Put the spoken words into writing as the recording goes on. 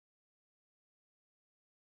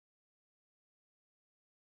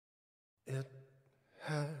It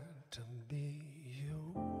had to be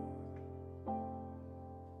you.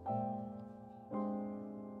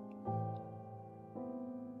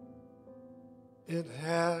 It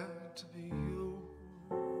had to be you.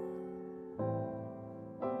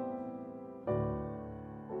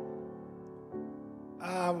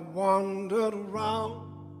 I wandered around,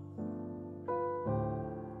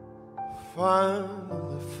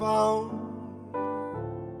 finally found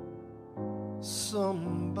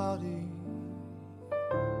somebody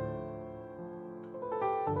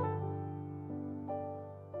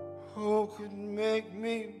who could make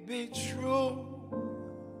me be true.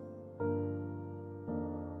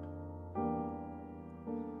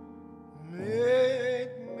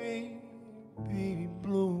 Make me be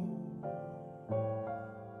blue.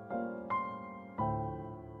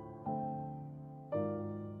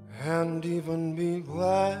 And even be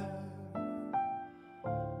glad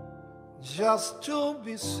just to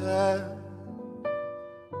be sad,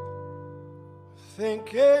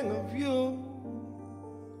 thinking of you.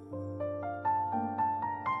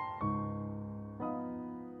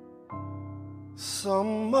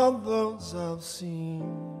 Some others I've seen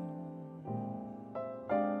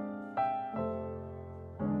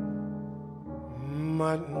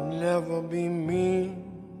might never be mean,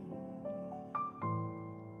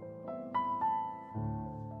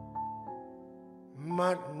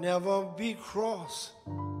 might never be cross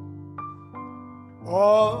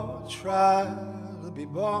or try to be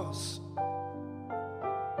boss.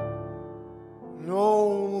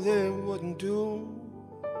 No, they wouldn't do.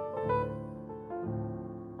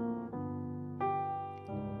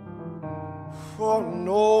 For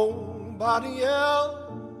nobody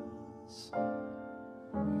else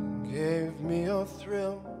gave me a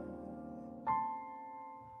thrill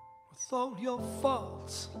with all your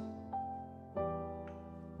faults.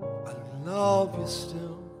 I love you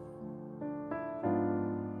still.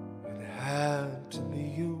 It had to be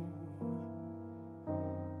you,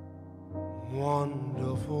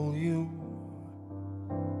 wonderful you.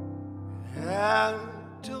 It had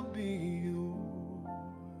to be you.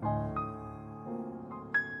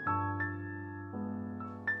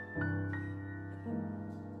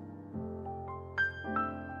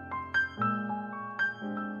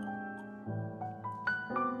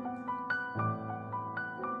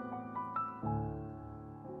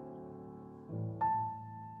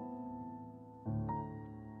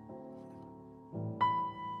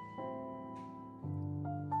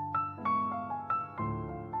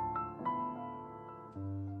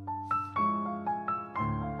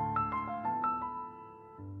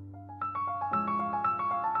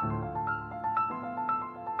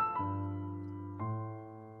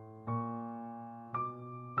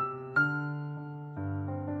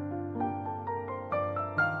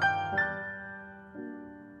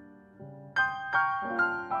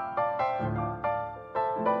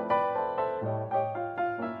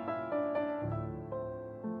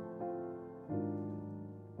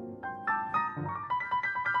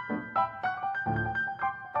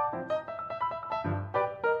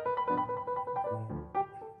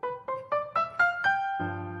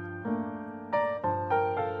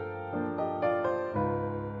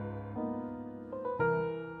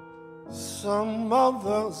 Some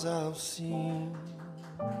others I've seen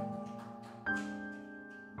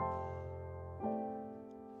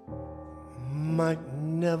might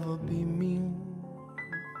never be mean,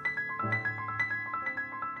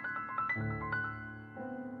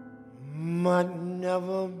 might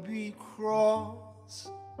never be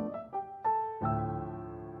cross,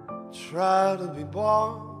 try to be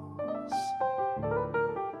boss.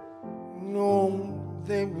 No,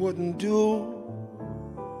 they wouldn't do.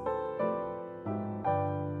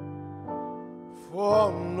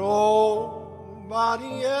 For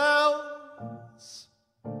nobody else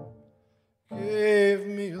gave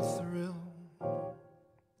me a thrill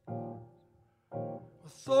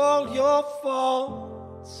with all your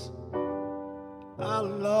faults. I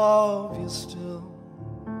love you still.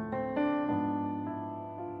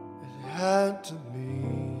 It had to be.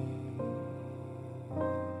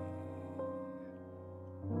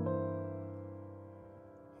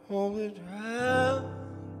 Oh, it had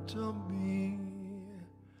to be.